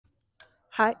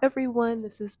Hi everyone,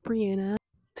 this is Brianna.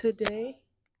 Today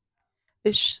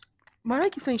is why do I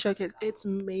keep saying showcase? It's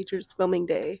Major's filming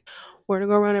day. We're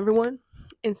gonna go around everyone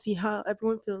and see how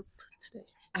everyone feels today.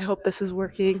 I hope this is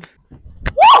working.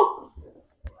 Woo!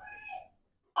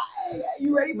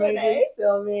 You ready for Major's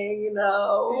filming? You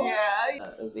know.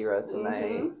 Yeah. 0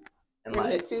 tonight. And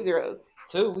like 2 zeros.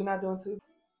 2. We're not doing 2.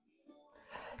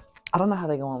 I don't know how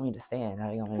they gonna want me to stand. How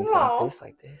they gonna make me stand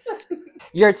like this?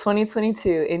 Your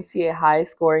 2022 NCAA high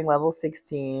scoring level 6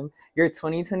 team, your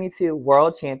 2022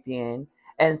 world champion,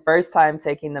 and first time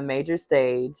taking the major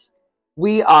stage.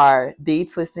 We are the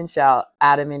Twist and Shout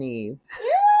Adam and Eve.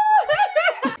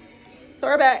 So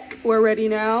we're back. We're ready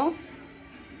now.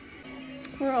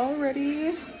 We're all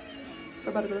ready.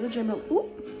 We're about to go to the gym. Ooh,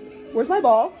 where's my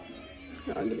ball?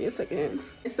 Hold on, give me a second.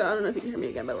 So I don't know if you can hear me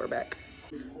again, but we're back.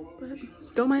 But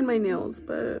don't mind my nails,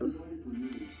 but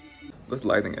this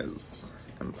lighting is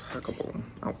impeccable,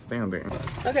 outstanding.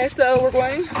 Okay, so we're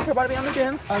about to be on the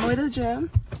gym, on the way to the gym.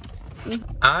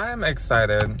 I'm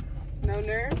excited. No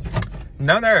nerves?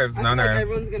 No nerves, no nerves. Like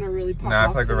everyone's gonna really pop off. No, I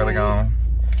feel like we're really gonna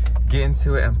get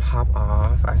into it and pop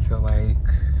off. I feel like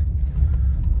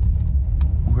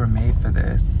we're made for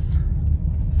this.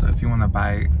 So if you want to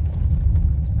bite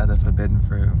of the forbidden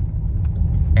fruit,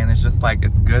 and it's just like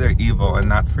it's good or evil, and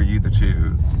that's for you to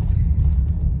choose.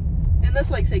 In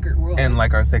this like sacred world. In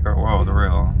like our sacred world,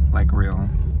 real. I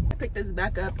picked this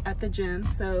back up at the gym,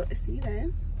 so see you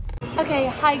then. Okay,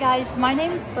 hi guys, my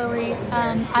name is Lily.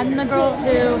 I'm the girl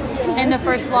who in the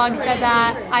first vlog said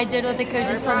that I did what the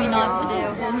coaches told me not to do.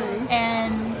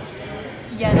 And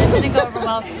yeah, that didn't go over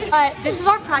well. But this is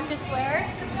our practice wear.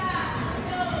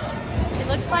 It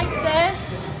looks like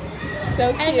this. So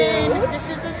cute. And then this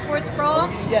is the sports bra.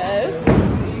 Yes.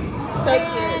 So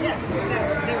cute.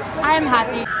 I am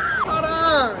happy. Hold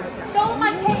on. Show them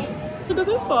my cakes. It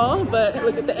doesn't fall, but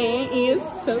look at the A and E is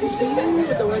so cute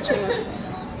with the world champ.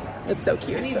 It's so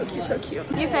cute, so cute, so cute.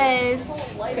 You fave.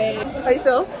 How you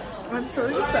feel? I'm so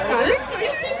excited.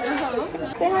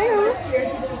 Say hi, y'all.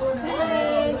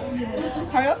 Hey.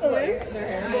 How y'all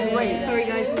feeling? Wait, sorry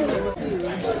guys.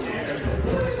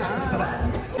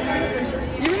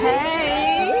 Hey.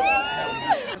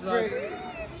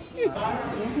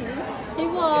 Hey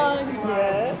vlog.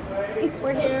 Yes.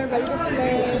 We're here, ready to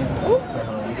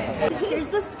swim. Here's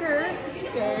the skirt.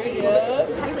 Yes.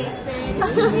 High-waisted.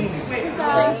 Here's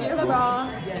that. Thank you. The bra.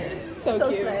 So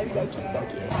cute. So cute, so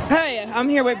cute. Hey, I'm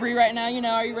here with Bree right now. You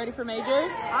know, are you ready for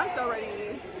majors? I'm so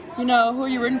ready. You know, who are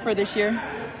you rooting for this year?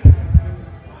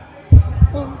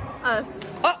 Who? Us.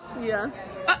 Oh. Yeah.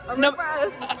 No.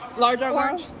 Large or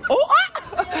large? Oh!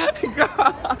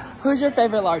 God. Who's your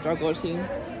favorite large or gold team?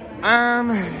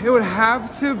 It would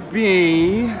have to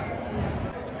be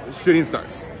Shooting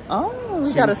Stars. Oh,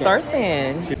 we got a Stars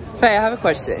fan. Faye, I have a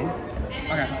question.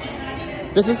 Okay.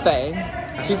 This is Faye.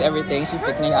 She's everything. She's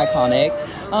sickening, iconic.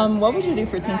 What would you do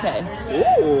for Team K?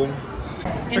 Ooh.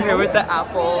 We're here with the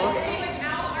apples.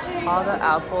 All the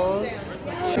apples.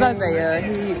 It's Isaiah.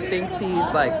 He thinks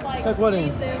he's like what?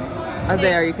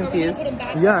 Isaiah, are you confused?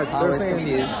 Yeah, always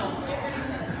confused.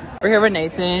 We're here with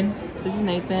Nathan. This is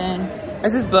Nathan.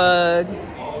 This is Bug.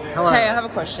 Hello. Hey, I have a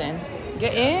question.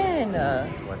 Get in.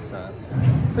 What's up?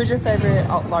 Who's your favorite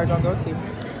large on go team?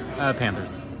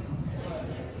 Panthers.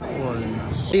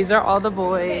 Orange. These are all the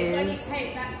boys.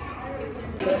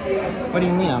 What do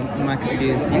you mean? I'm not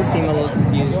confused. You seem a little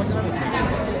confused.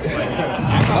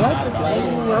 I like this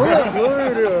lighting. Oh,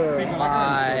 good.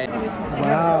 Bye.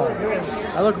 Wow.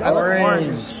 I look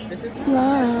orange. This is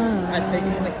I take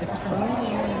it like this is from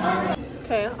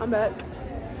Okay, I'm back.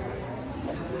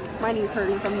 My knee's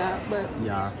hurting from that, but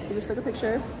yeah. we just took a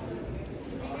picture.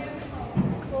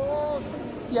 It's cold.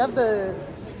 Do you have the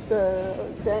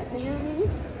dent in your knee?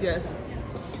 Yes.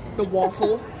 The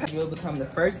waffle. You will become the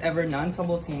first ever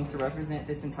non-tumble team to represent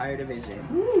this entire division.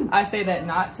 Ooh. I say that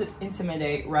not to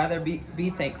intimidate, rather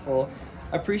be thankful.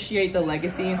 Appreciate the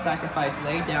legacy and sacrifice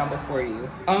laid down before you.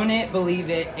 Own it, believe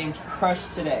it, and crush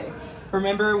today.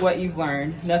 Remember what you've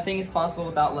learned. Nothing is possible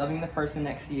without loving the person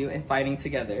next to you and fighting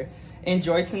together.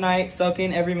 Enjoy tonight, soak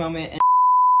in every moment, and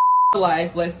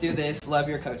life. Let's do this. Love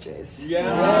your coaches. Yeah.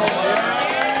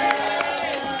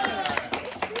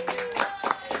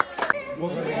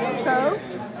 So,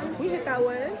 we hit that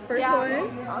one. First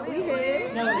one. We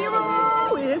hit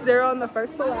 0. We hit 0 on the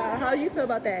first pull out. How do you feel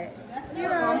about that?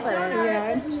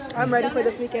 Yeah. I'm ready for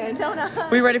this weekend.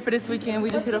 We ready for this weekend.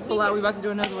 We just hit a full out. We about to do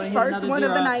another one. First one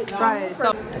 0. of the night. Right.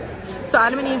 So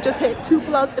Adam and Eve just hit 2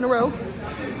 pull outs in a row.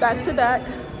 Back to back.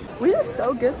 We did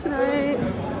so good tonight.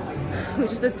 We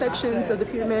just did sections of the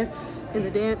pyramid in the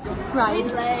dance. Right.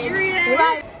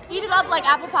 Right. Eat it up like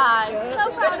apple pie.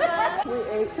 So proud of us.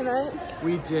 tonight?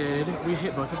 We did. We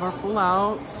hit both of our full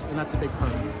outs, and that's a big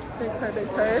perk. Big purr, big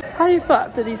purr. How you feel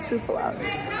after these 2 full outs?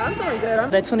 I'm feeling good.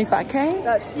 I'm That 25K?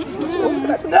 that's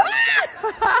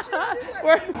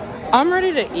I'm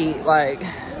ready to eat, like.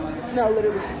 no,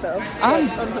 literally though.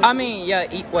 I mean, yeah,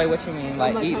 eat. Wait, what you mean?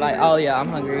 Like, eat, like, oh yeah, I'm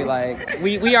hungry. Like,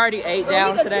 we already ate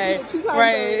down today.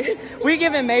 Right. We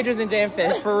giving majors and jam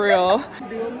fest for real.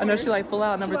 I know she like full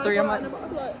out number 3. I'm like,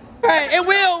 right, it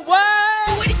will.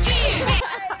 What?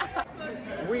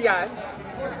 We got.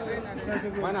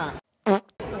 Why not? I'm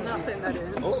not putting that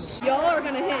in. Y'all are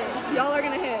gonna hit. Y'all are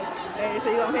gonna hit. Hey, so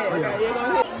you gonna hit. Okay, you're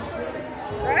gonna hit.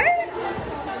 Right?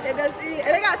 It does.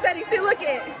 And they got settings too. Look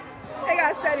it. They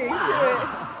got settings to it.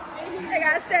 They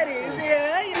got settings.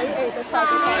 Yeah. Yes, it's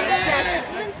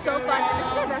been so fun. This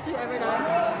is the best we've ever done.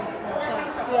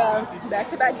 Yeah. Back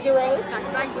to back zeros. Back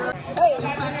to back zeros. Hey,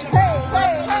 hey, hey,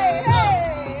 hey, hey,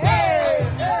 hey,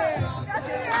 hey. That's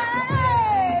it.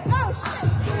 Hey, oh shit.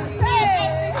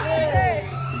 Hey, hey,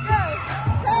 go.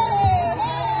 Hey,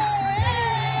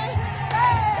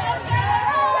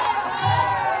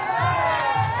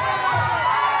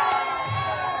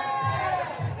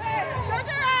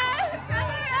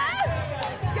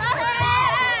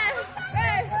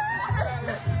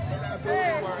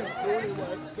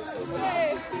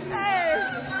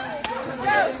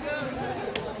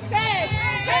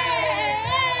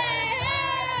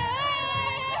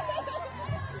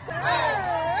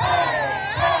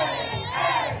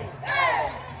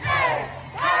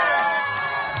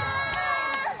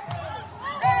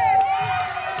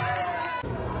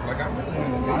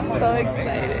 So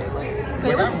excited.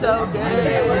 it was so good.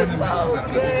 It was so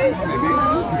good.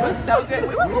 It was so good.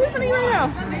 What are we doing right now? I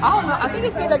don't know. I think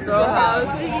it's Texas Girl House.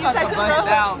 You Texas Texas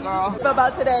down, girl. What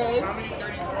about today?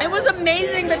 It was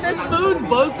amazing, but this food's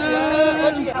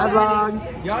busting. I vlog.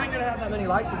 Y'all ain't gonna have that many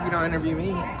likes if you don't interview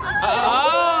me.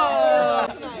 Oh.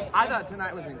 I thought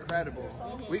tonight was incredible.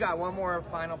 We got one more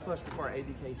final push before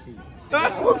ABKC.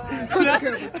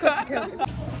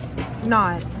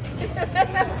 Not.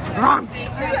 Wrong.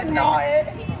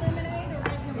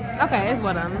 Okay, it's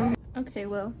what I'm. Okay,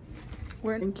 well,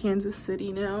 we're in Kansas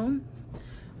City now.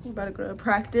 We're about to go to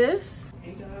practice.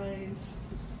 Hey guys.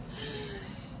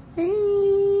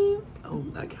 Hey. Oh,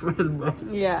 that camera's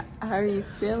broken. Yeah, how are you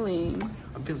feeling?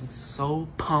 I'm feeling so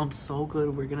pumped, so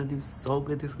good. We're gonna do so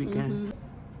good this weekend.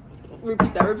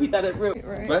 Repeat that right.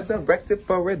 Resurrected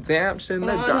for redemption.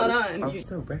 The Hold goddess. on. I'm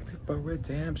resurrected for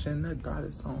redemption. The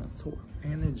goddess on tour.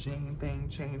 And the Jane thing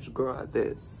changed. Girl,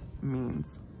 this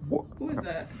means what? Who is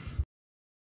that?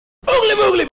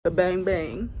 The bang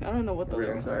bang. I don't know what the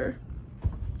lyrics are.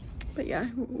 But yeah,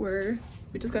 we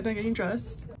just got done getting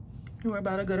dressed. And we're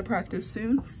about to go to practice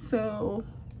soon. So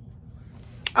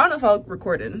I don't know if I'll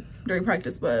record it during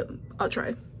practice, but I'll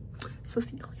try. So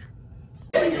see you later.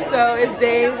 So it's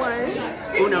day 1.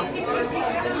 Oh no.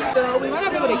 So we might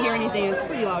not be able to hear anything. It's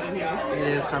pretty loud in here. It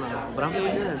is kind of loud, but I'm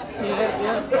feeling good.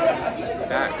 Yeah.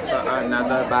 Back to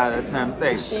another bite of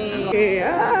temptation.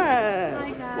 Yeah.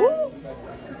 Hi guys. Woo.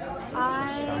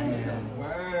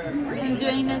 I'm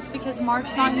doing this because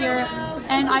Mark's not here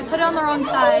and I put it on the wrong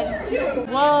side.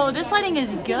 Whoa, this lighting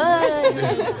is good.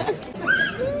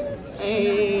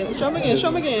 Hey, show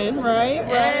him again. Right.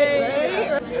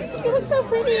 You look so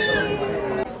pretty.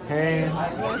 Hey.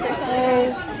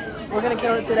 Hey, we're gonna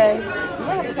kill it today. We're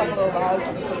gonna have to talk a little loud.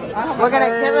 We're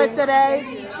gonna kill it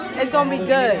today. It's gonna be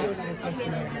good.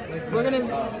 We're gonna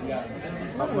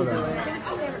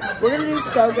do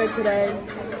so good today.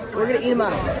 We're gonna eat them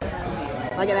up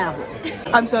like an apple.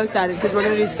 I'm so excited because we're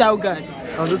gonna do so good.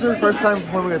 Oh, this is your first time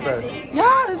performing with us.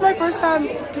 Yeah, this is my first time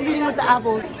competing with the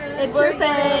apples. It's your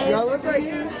face. Y'all look like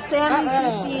Sammy,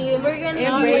 Christy. We're gonna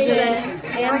eat it.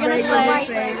 And we're gonna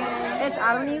slay. It's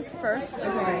Adam's first.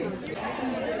 Okay.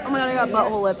 Oh my god, I got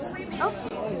butthole lips.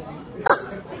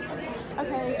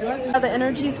 Okay. The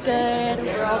energy's good.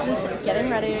 We're all just getting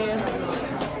ready.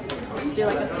 Just do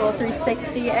like a full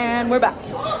 360 and we're back.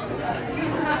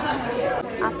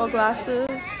 Apple glasses.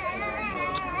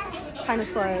 Kind of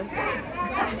slow.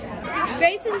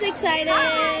 Grayson's excited.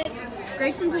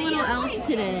 Grayson's a little elf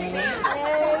today.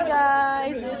 Hey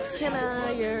guys, it's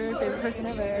Kenna, your favorite person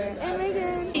ever. And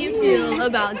Megan. How do you feel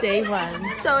about day 1?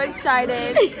 So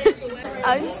excited.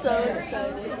 I'm so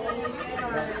excited.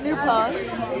 New posh.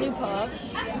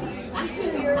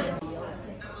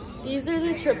 These are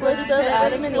the triplets of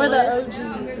Adam and Eve. We're the OGs.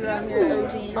 We're on your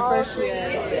OGs. First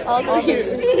year. All 3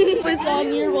 years. Was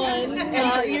on year 1,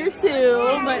 not year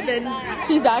 2, but then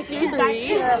she's back year 3.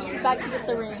 She's back to get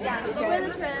the ring.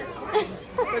 Okay.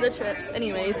 For the trips.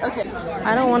 Anyways, okay.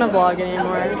 I don't want to vlog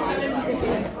anymore.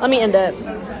 Let me end it.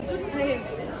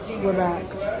 We're back.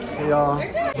 y'all.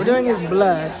 We're doing his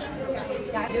blush.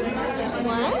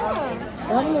 Wow.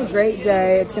 We're having a great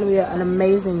day. It's gonna be an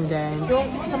amazing day.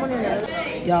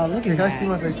 Y'all, look at that. See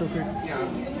my face real quick?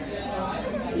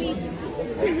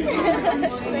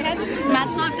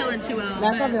 Matt's not feeling too well.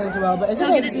 That's not feeling too well, but it's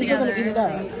We'll okay get it because he's still gonna eat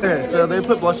together. it up. Okay, so they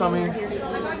put blush on me. Yeah,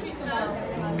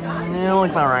 it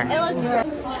looks alright. It looks good.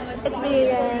 It's me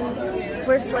again.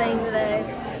 We're slaying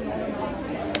today.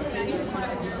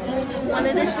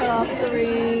 Wanted to show off the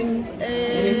ring.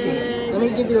 Let me see. Let me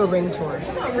give you a ring tour.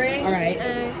 Ring. All right.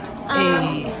 Hey.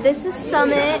 This is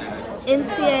Summit,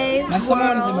 NCA, My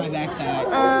someone is in my Worlds,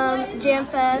 backpack. Jam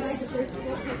Fest,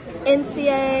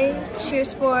 NCA, Cheer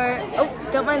Sport. Oh,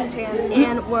 don't mind the tan.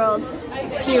 And Worlds.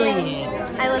 Period.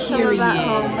 I left some of that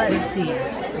home, but Let's see.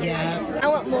 Yeah. I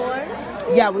want more.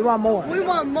 Yeah, we want more. We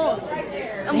want more.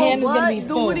 The hand is gonna be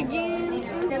full. Do it again.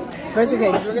 But it's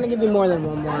okay, 'cause we're gonna give you more than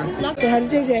one more. Say hi to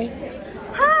JJ.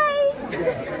 Hi.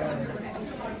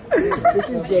 This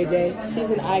is JJ. She's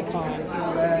an icon.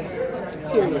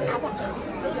 Period.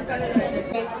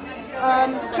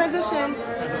 Transition.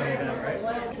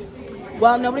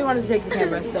 Well, nobody wanted to take the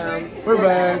camera, so We're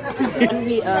back.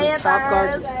 we top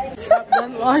guard, top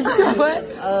gun large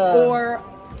or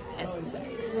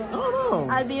SSX. I don't know.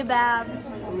 I'd be a bab.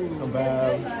 I'm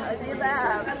bad. I'd be a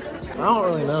bab. I don't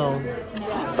really know.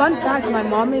 Fun fact: my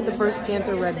mom made the first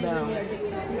Panther red bell.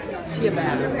 She a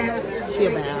bad. She a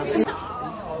bad.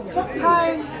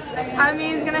 Hi.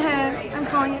 Imene's gonna hit. I'm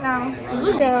calling it now.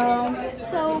 Look down.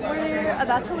 So we're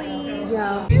about to leave.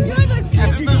 Yeah.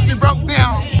 She broke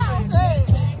down.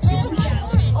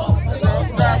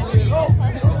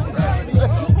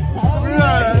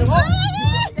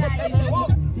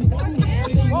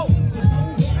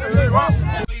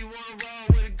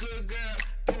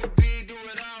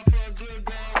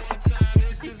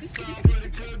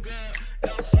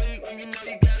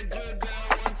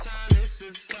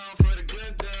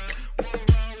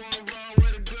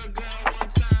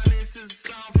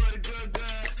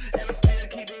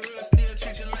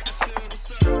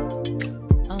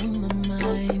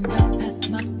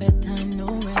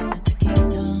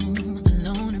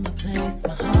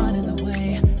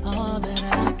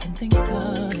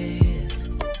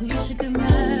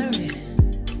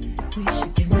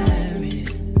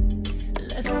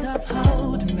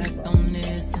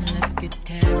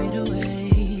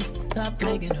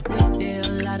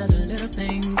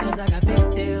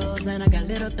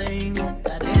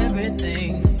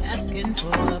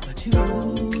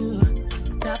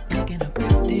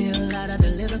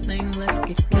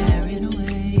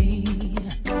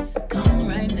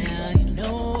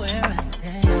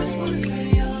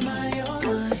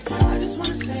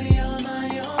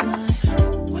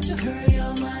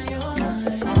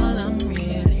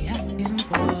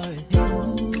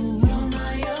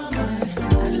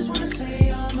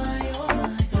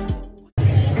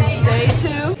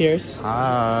 Pierce,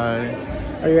 Hi.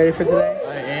 are you ready for today?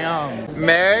 I am.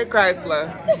 Merry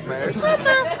Chrysler. Merry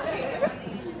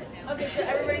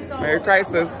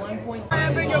Chrysler.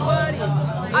 Bring your buddy.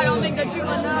 I don't think that you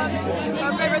enough.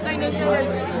 My favorite thing to say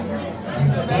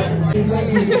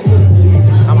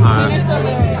I'm hot. is,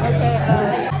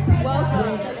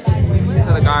 welcome.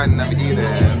 To the garden of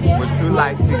Eden. Would you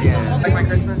like to begin? Like my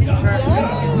Christmas shirt?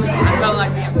 I felt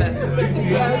like being festive.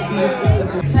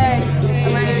 Hey,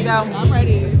 I'm ready to go. I'm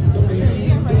ready.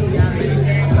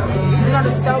 We're gonna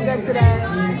do so good today.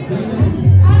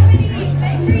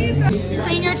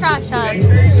 Clean your trash up.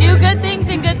 Do good things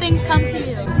and good things come to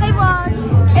you. Hey vlog,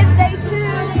 it's day 2.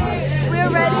 We're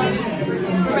ready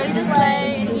to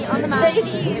slay and eat on the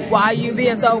mountain. Why you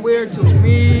being so weird to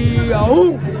me?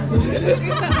 Oh.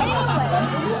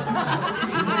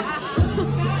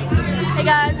 Hey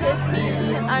guys, it's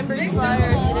me. I'm Bree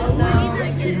Flyer. If you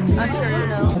didn't know, I'm sure you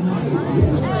know.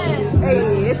 It is.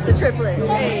 Hey, it's the triplets.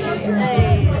 Hey. It's your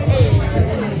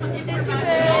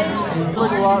face.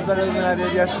 Look a lot better than I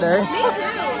did yesterday. Me too.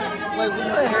 Like, look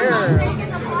at my hair.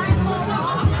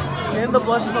 And the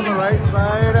blush is on the right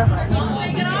side.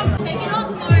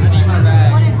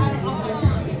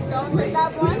 Don't take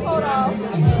that blindfold off.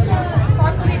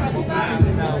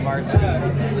 No, varsity.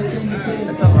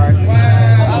 It's a varsity.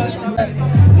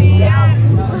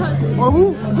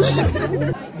 Oh.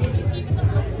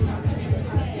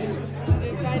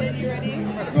 Excited? You ready?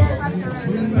 Yes, I'm so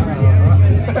ready.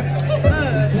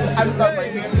 I just got my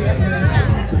hand here.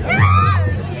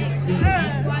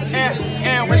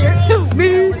 And We're here to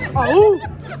me. Oh.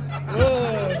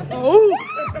 Oh.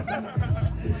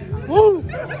 Oh.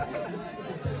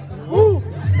 Oh.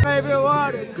 Baby,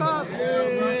 what is coming?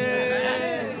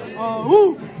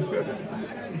 Oh.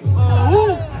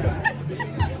 Oh.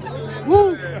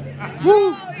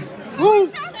 Oh. Woo!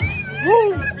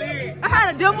 Woo! I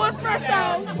had a double espresso.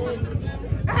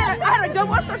 I had a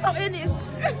double espresso in this.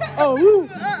 Oh, woo!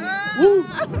 Woo!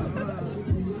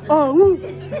 Oh, woo!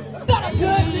 Got a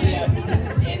good video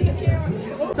in the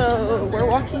camera. So we're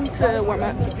walking to warm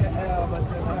ups.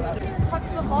 Talk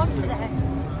to the vlog today.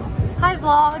 Hi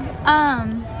vlog.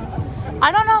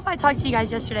 I don't know if I talked to you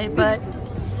guys yesterday, but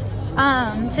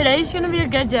today's gonna be a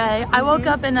good day. I woke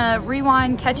up in a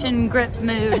rewind, catch and grip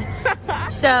mood.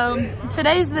 So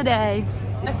today's the day.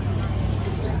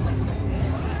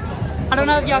 I don't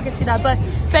know if y'all can see that, but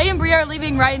Faye and Bree are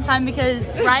leaving right in time because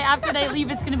right after they leave,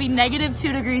 it's gonna be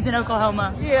 -2 degrees in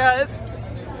Oklahoma. Yeah, it's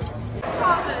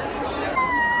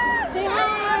Say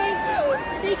hi.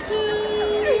 Say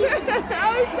cheese. that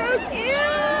was so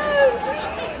cute.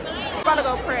 I'm about to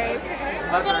go pray.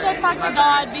 We're gonna go talk to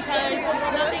God because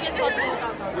nothing is possible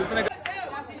without God.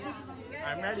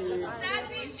 I'm ready.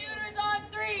 Sassy shooters on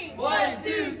 3. 1,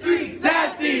 2, 3.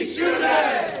 Sassy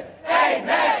shooters.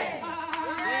 Amen.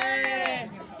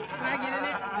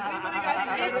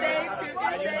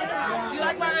 You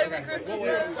like my Merry Christmas?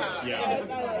 Yeah.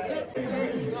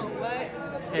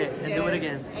 Hey, and do it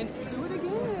again. And do it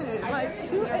again. Like,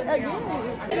 do it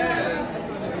again.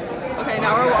 Okay,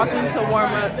 now we're walking to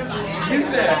warm up.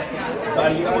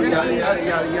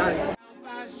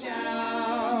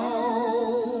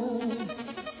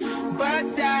 But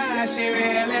does she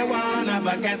really wanna,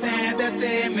 but can't stand to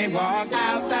see me walk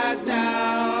out the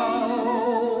door.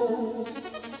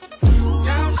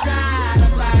 Don't try to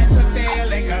fight the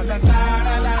feeling, cause the thought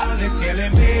alone is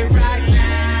killing me right now.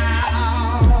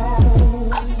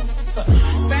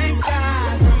 Thank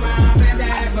God for mom and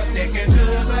dad for sticking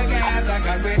together,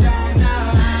 cause we don't know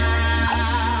how.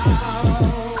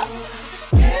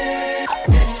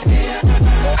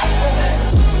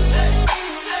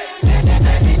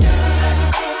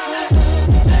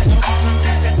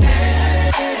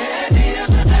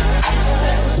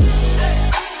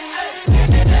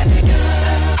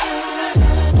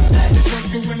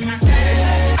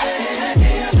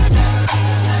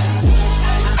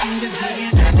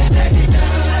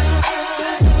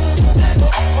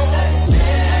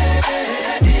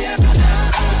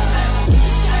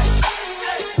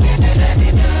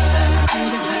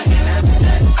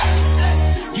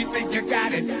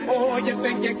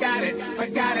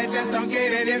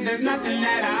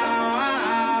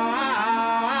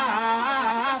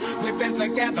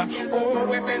 Together, oh,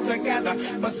 we've been together,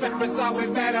 but separate's always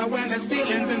better when there's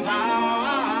feelings involved.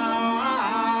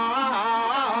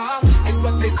 It's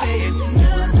what they say is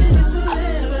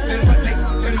then what makes,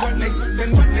 then what makes,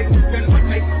 then what makes, then what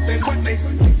makes, then what makes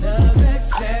love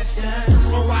exception.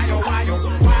 So why, oh, why, oh,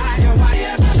 why, oh, why,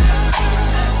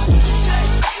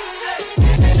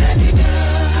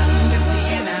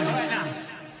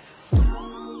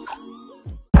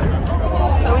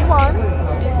 So we won.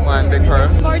 One big purr.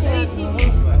 Varsity TV.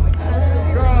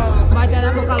 My dad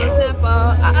will call a snapper.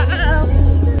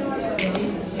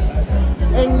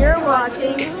 And you're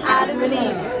watching Adam and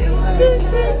Eve.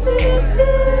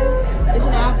 It's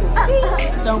an apple.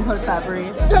 Don't post that,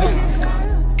 Bree.